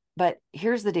legacy. But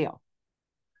here's the deal: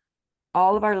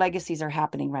 all of our legacies are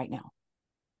happening right now.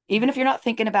 Yeah. Even if you're not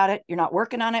thinking about it, you're not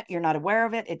working on it, you're not aware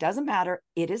of it, it doesn't matter.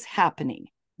 It is happening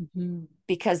Hmm.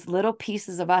 because little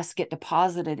pieces of us get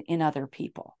deposited in other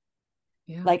people.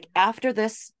 Yeah. Like after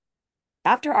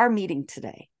our meeting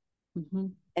today, Hmm.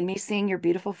 and me seeing your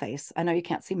beautiful face, I know you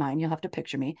can't see mine, you'll have to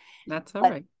picture me, That's all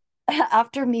but right.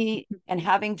 after me and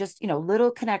having just, you know,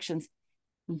 little connections,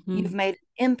 Hmm. you've made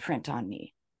imprint on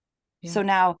me. Yeah. So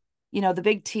now, you know, the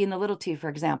big T and the little T, for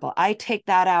example, I take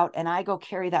that out and I go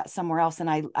carry that somewhere else, and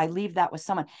I leave that with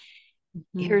someone.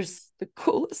 Hmm. Here's the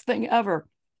coolest thing ever.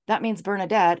 That means,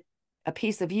 Bernadette, a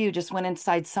piece of you just went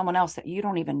inside someone else that you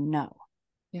don't even know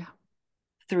Yeah.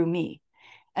 through me.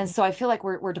 And Yeah. so I feel like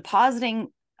we're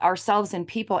depositing ourselves in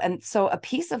people. And so a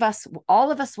piece of us,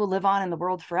 all of us, will live on in the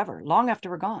world forever, long after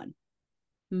we're gone.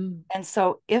 Mm. And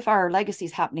so if our legacy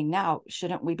is happening now,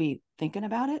 shouldn't we be thinking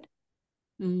about it?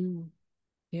 Mm.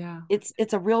 Yeah.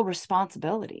 It's a real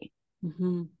responsibility.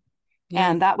 Hmm. Yes.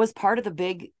 And that was part of the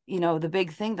big, you know, the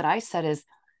big thing that I said is,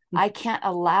 I can't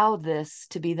allow this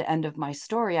to be the end of my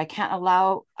story.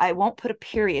 I won't put a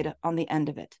period on the end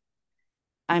of it.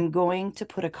 Mhm. I'm going to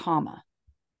put a comma.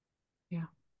 Yeah.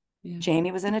 Yeah.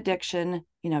 Jamie was in addiction.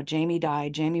 You know, Jamie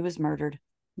died. Jamie was murdered,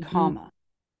 Hmm. comma.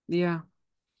 Yeah.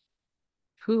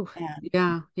 Whew. And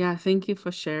Yeah, yeah. Thank you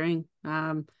for sharing.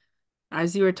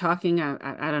 As you were talking,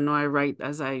 I don't know, I write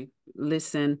as I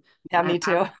listen. yeah, me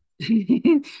too.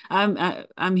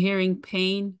 I'm hearing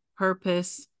pain,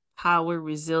 purpose, power,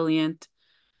 resilient,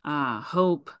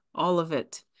 hope, all of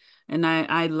it. And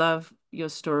I love your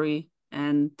story.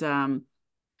 And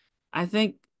I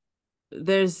think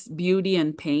there's beauty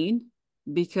in pain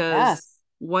because Yes.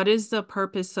 what is the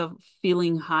purpose of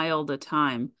feeling high all the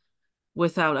time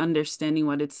without understanding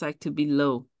what it's like to be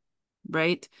low,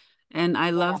 right? And I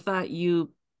Yeah. love that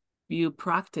you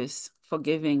practice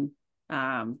forgiving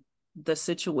um the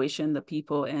situation, the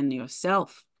people, and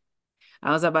yourself.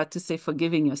 I was about to say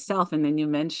forgiving yourself, and then you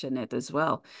mention it as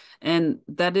well. And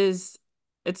that is,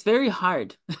 it's very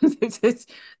hard.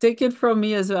 Take it from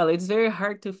me as well. It's very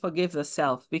hard to forgive the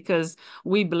self because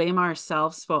we blame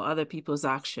ourselves for other people's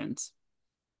actions.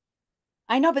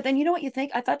 I know, but then you know what you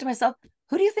think? I thought to myself,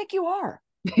 who do you think you are?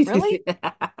 Really?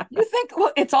 You think,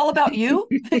 well, it's all about you?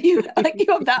 You like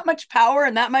you have that much power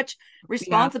and that much Yeah,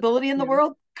 responsibility in the yeah,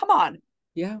 world? Come on,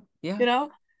 yeah, yeah, you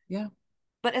know? yeah.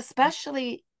 But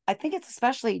especially, I think it's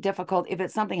especially difficult if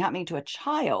it's something happening to a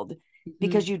child Mhm.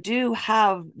 because you do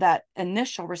have that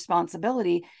initial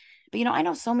responsibility. But I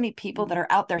know so many people that are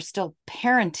out there still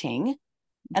parenting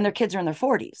and their kids are in their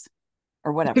 40s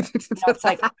or whatever. It's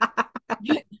like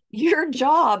your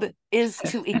job is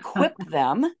to equip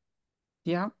them,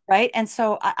 Yeah. right? And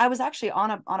so I was actually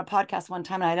on a podcast one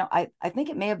time, and I think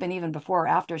it may have been even before or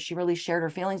after she really shared her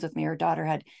feelings with me. Her daughter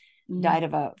had Mm, died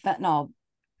of a fentanyl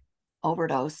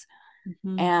overdose,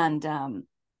 mhm. and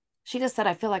she just said,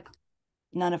 I feel like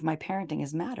none of my parenting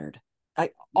has mattered.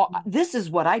 Mhm. This is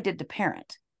what I did to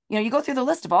parent. You go through the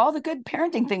list of all the good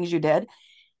parenting things you did,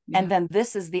 and Yeah. then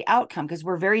this is the outcome because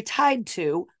we're very tied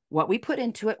to what we put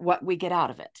into it, what we get out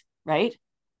of it, right?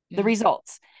 The Yeah.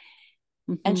 results.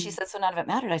 And she Mhm. said, so none of it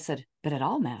mattered. I said, but it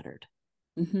all mattered.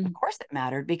 Of Mhm. course it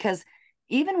mattered because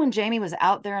even when Jamie was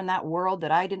out there in that world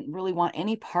that I didn't really want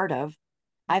any part of,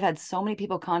 I've had so many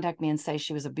people contact me and say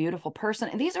she was a beautiful person.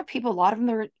 And these are people, a lot of them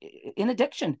are in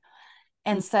addiction,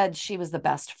 and said she was the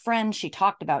best friend. She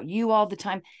talked about you all the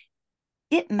time.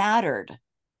 It mattered.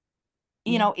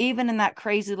 Yeah. Even in that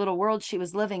crazy little world she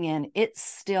was living in, it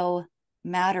still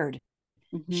mattered.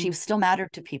 She Mhm. still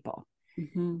mattered to people.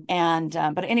 Mhm. And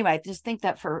but anyway, I just think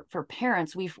that for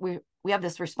parents, we have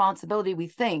this responsibility. We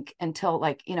think until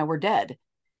like we're dead,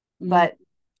 Mm. but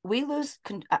we lose.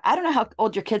 I don't know how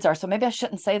old your kids are, so maybe I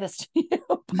shouldn't say this to you,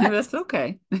 but That's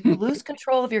okay. you lose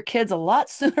control of your kids a lot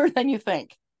sooner than you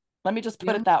think. Let me just put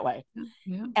Yeah. it that way. Yeah.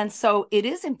 Yeah. And so it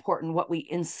is important what we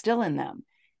instill in them,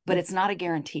 but Mm. it's not a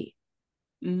guarantee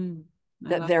Mm. I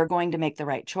that love. they're going to make the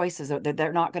right choices or that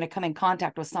they're not going to come in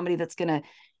contact with somebody that's going to,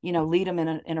 lead them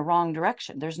in a wrong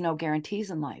direction. There's no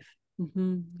guarantees in life.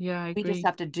 Yeah, I We just agree.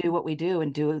 have to do what we do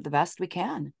and do the best we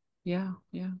can. Yeah,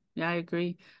 yeah, yeah, I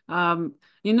agree.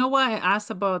 You know why I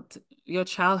asked about your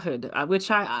childhood,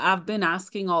 which I've been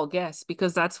asking all guests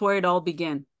because that's where it all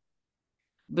began.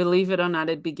 Believe it or not,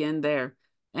 it began there.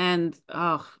 And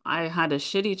oh, I had a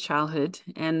shitty childhood,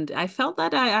 and I felt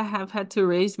that I have had to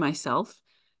raise myself.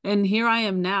 And here I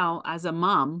am now as a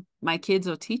mom. My kids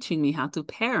are teaching me how to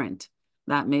parent.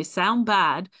 That may sound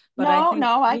bad, but I No, think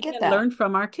no, I we get can that. learn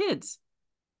from our kids.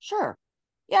 Sure.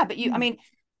 Yeah, I Mm, mean,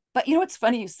 but it's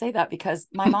funny you say that because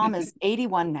my mom is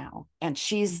 81 now and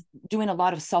she's doing a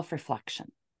lot of self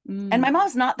reflection. And my mm.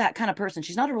 mom's not that kind of person.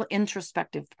 She's not a real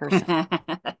introspective person.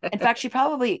 In fact, she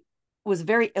probably was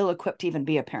very ill equipped to even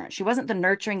be a parent. She wasn't the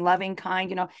nurturing, loving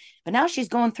kind, but now she's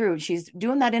going through, she's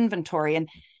doing that inventory and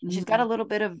she's got a Mm, little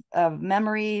bit of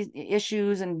memory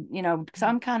issues and,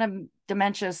 some kind of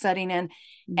dementia setting in.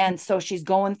 mhm. And so she's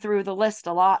going through the list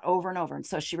a lot over and over. And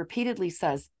so she repeatedly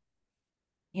says,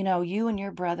 you and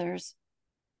your brothers,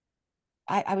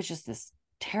 I was just this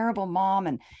terrible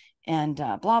mom and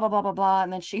blah blah blah blah blah.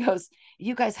 And then she goes,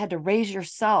 "You guys had to raise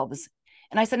yourselves."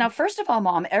 And I said, "Now, first of all,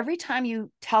 Mom, every time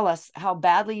you tell us how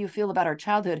badly you feel about our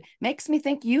childhood, makes me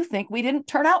think you think we didn't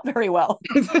turn out very well.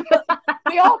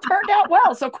 We all turned out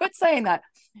well, so quit saying that."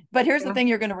 But here's the Yeah. thing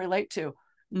you're going to relate to.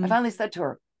 I Mm, finally said to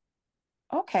her,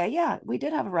 "Okay, yeah, we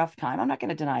did have a rough time. I'm not going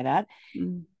to deny that.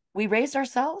 mm. We raised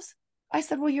ourselves." I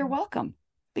said, "Well, you're welcome."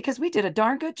 Because we did a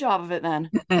darn good job of it then.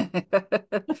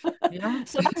 Yeah,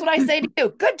 So that's what I say to you.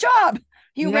 Good job.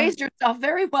 You yeah. raised yourself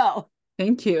very well.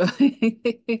 Thank you.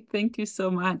 Thank you so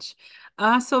much.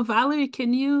 So Valerie,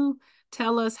 can you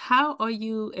tell us how are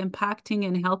you impacting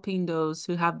and helping those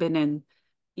who have been in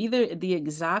either the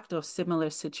exact or similar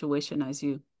situation as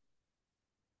you?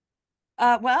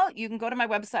 Well, you can go to my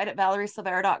website at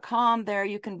valeriesilveira.com. There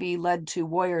you can be led to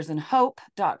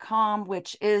warriorsandhope.com,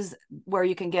 which is where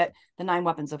you can get the 9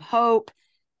 weapons of hope.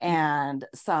 and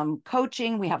some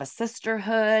coaching. We have a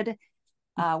sisterhood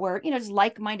where, just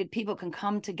like-minded people can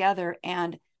come together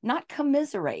and not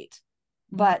commiserate,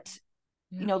 Mm. but,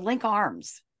 Yeah. link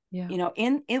arms, Yeah.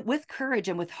 in with courage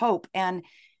and with hope, and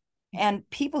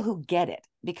people who get it,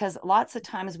 because lots of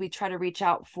times we try to reach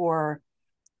out for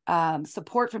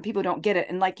support from people who don't get it.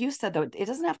 And like you said, though, it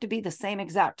doesn't have to be the same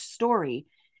exact story.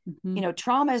 Mm-hmm.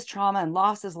 Trauma is trauma and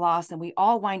loss is loss. And we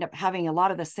all wind up having a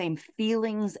lot of the same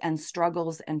feelings and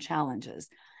struggles and challenges.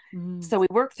 Mm-hmm. So we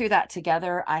work through that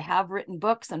together. I have written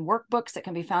books and workbooks that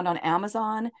can be found on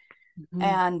Amazon. Mm-hmm.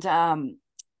 And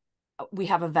we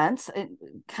have events.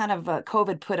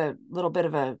 COVID put a little bit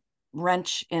of a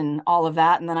wrench in all of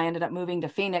that. And then I ended up moving to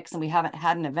Phoenix, and we haven't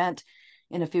had an event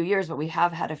in a few years, but we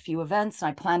have had a few events, and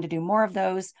I plan to do more of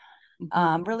those. Mm-hmm.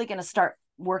 I'm really going to start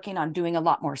working on doing a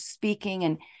lot more speaking.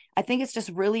 And I think it's just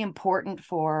really important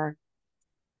for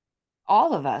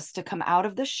all of us to come out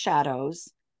of the shadows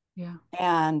Yeah.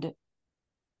 and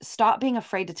stop being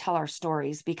afraid to tell our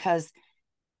stories, because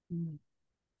Mm-hmm.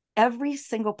 every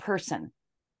single person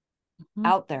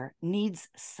out there needs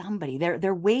somebody.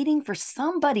 They're waiting for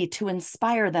somebody to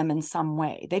inspire them in some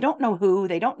way. They don't know who,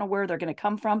 they don't know where they're going to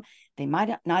come from. They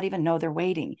might not even know they're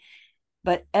waiting.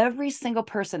 But every single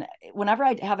person, whenever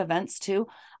I have events too,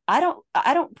 I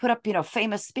don't put up,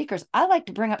 famous speakers. I like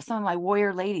to bring up some of my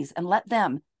warrior ladies and let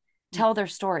them tell their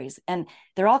stories. And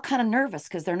they're all kind of nervous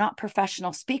because they're not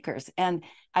professional speakers. And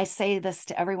I say this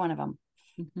to every one of them.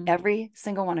 Mm-hmm. Every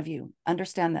single one of you,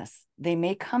 understand this. They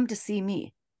may come to see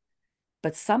me,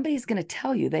 but somebody's going to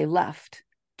tell you they left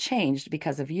changed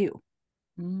because of you.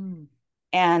 Mm.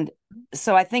 And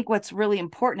so I think what's really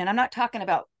important, and I'm not talking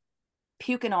about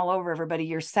puking all over everybody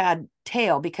your sad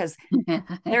tale, because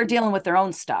they're dealing with their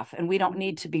own stuff and we don't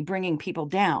need to be bringing people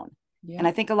down. And Yeah.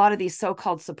 I think a lot of these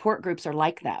so-called support groups are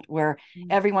like that, where Mm.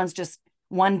 everyone's just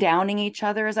one downing each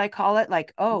other, as I call it,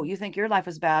 like, oh, you think your life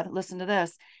is bad, listen to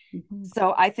this. Mm-hmm.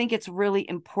 So I think it's really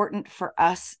important for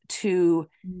us to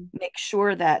Mm. make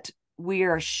sure that we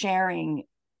are sharing,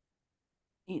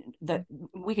 that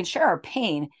we can share our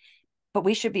pain, but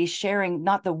we should be sharing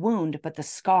not the wound but the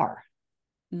scar.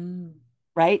 Mm.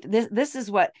 Right, this is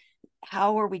what,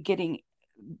 how are we getting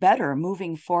better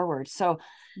moving forward? So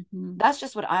Mm-hmm. that's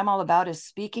just what I'm all about, is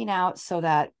speaking out, so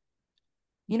that,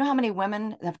 how many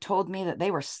women have told me that they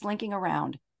were slinking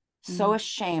around so Mm.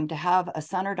 ashamed to have a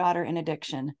son or daughter in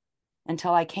addiction,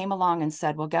 until I came along and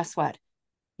said, well, guess what,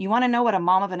 you want to know what a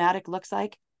mom of an addict looks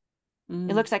like? It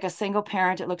Mm. looks like a single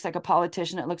parent. It looks like a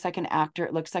politician. It looks like an actor.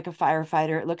 It looks like a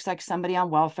firefighter. It looks like somebody on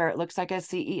welfare. It looks like a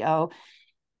CEO.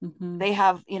 Mm-hmm. They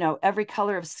have, every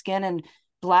color of skin, and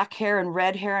black hair and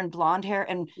red hair and blonde hair.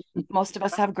 And most of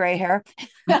us have gray hair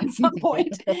at some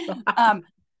point.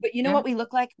 But you know Yeah. what we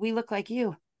look like? We look like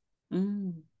you.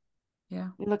 Mm. Yeah.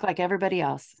 We look like everybody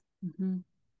else. Mm-hmm.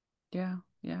 Yeah.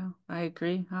 Yeah. I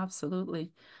agree.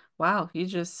 Absolutely. Wow. You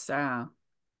just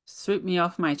sweep me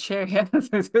off my chair.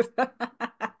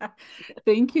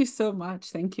 Thank you so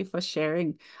much. Thank you for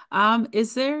sharing.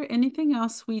 Is there anything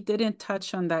else we didn't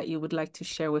touch on that you would like to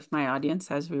share with my audience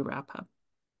as we wrap up?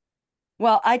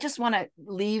 Well, I just want to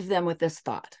leave them with this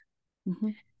thought. Mm-hmm.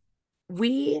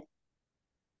 We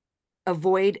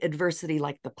avoid adversity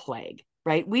like the plague,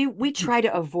 right? We try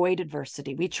to avoid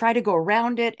adversity. We try to go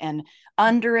around it and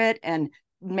under it and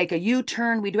make a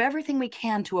U-turn. We do everything we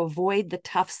can to avoid the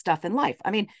tough stuff in life.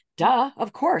 I mean, duh,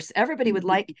 of course, everybody would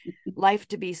like life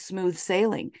to be smooth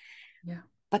sailing. Yeah.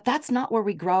 But that's not where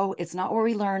we grow. It's not where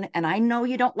we learn. And I know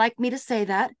you don't like me to say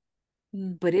that,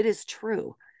 Mm. but it is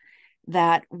true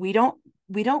that we don't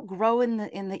grow in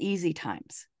the easy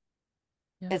times.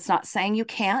 Yeah. It's not saying you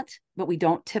can't, but we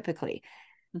don't typically.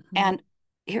 Mm-hmm. And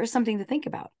here's something to think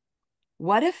about.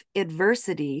 What if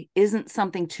adversity isn't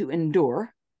something to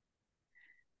endure?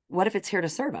 What if it's here to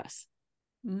serve us,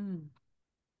 Mm.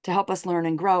 to help us learn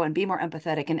and grow and be more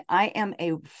empathetic? And I am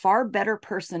a far better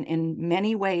person in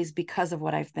many ways because of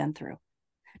what I've been through,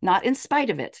 not in spite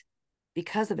of it,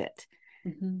 because of it.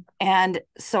 Mm-hmm. And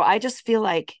so I just feel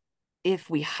like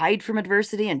if we hide from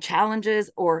adversity and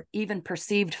challenges, or even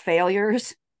perceived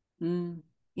failures, Mm.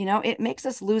 it makes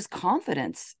us lose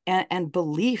confidence and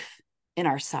belief in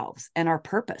ourselves and our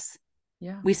purpose.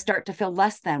 Yeah. We start to feel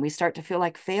less than, we start to feel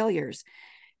like failures.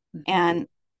 Mm-hmm. And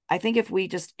I think if we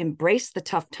just embrace the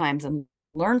tough times and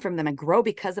learn from them and grow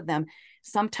because of them,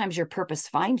 sometimes your purpose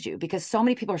finds you, because so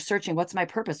many people are searching, what's my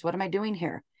purpose? What am I doing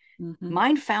here? Mm-hmm.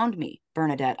 Mine found me,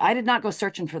 Bernadette. I did not go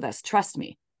searching for this. Trust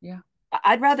me. Yeah.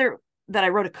 I'd rather that I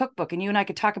wrote a cookbook and you and I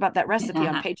could talk about that recipe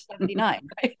on page 79,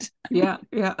 right? Yeah.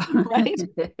 Yeah. Right.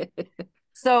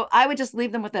 So I would just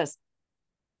leave them with this.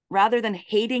 Rather than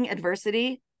hating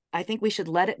adversity, I think we should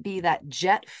let it be that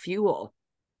jet fuel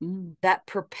Mm, that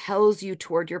propels you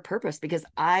toward your purpose, because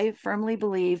I firmly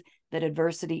believe that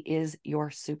adversity is your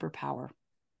superpower.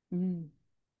 mm.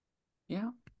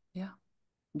 Yeah. Yeah.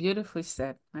 Beautifully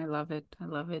said. I love it. I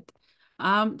love it.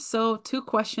 So two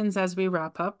questions as we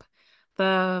wrap up.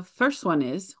 The first one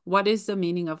is, what is the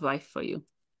meaning of life for you?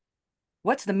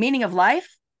 What's the meaning of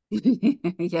life?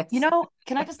 Yes.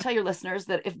 Can I just tell your listeners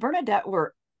that if Bernadette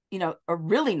were, a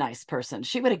really nice person,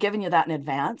 she would have given you that in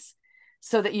advance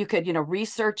so that you could,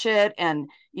 research it and,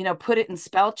 put it in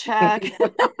spell check.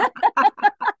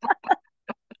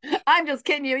 I'm just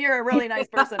kidding you. You're a really nice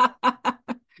person.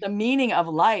 The meaning of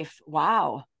life.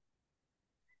 Wow.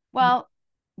 Well,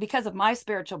 because of my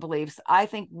spiritual beliefs, I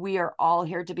think we are all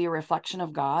here to be a reflection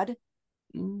of God.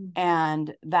 Mm.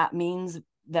 And that means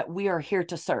that we are here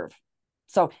to serve.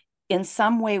 So, in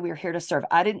some way, we're here to serve.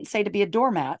 I didn't say to be a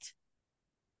doormat,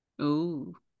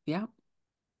 Ooh, yeah,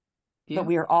 but yeah,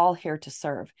 we are all here to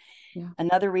serve. yeah.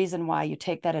 Another reason why you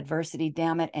take that adversity,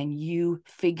 damn it, and you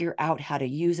figure out how to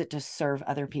use it to serve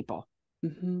other people.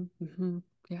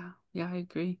 Yeah, yeah, I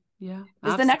agree. Yeah,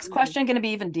 Is the next absolutely. question going to be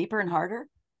even deeper and harder?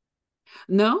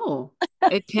 No,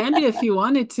 it can be if you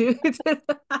wanted to.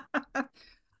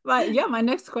 But yeah, my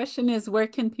next question is where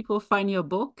can people find your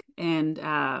book and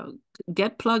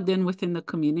get plugged in within the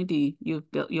community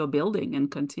you're building and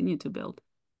continue to build?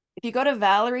 If you go to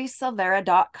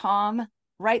valeriesilveira.com,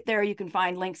 right there you can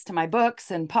find links to my books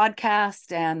and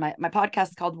podcast. And my podcast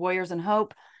is called Warriors and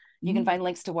Hope. You can Mm, find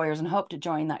links to Warriors and Hope to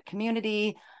join that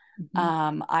community.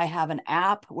 mhm, I have an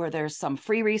app where there's some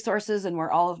free resources and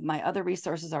where all of my other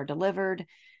resources are delivered.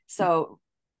 So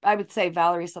I would say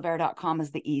valeriesilveira.com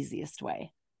is the easiest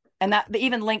way. And that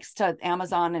even links to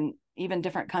Amazon and even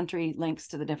different country links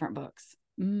to the different books.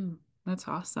 that's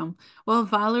awesome. Well,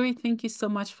 Valerie, thank you so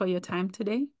much for your time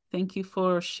today. Thank you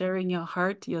for sharing your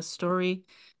heart, your story,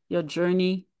 your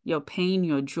journey, your pain,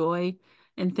 your joy.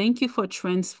 And thank you for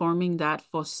transforming that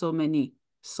for so many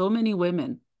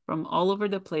women from all over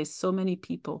the place, so many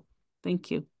people.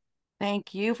 Thank you.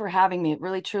 Thank you for having me. It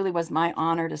really truly was my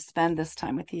honor to spend this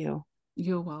time with you.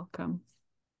 You're welcome.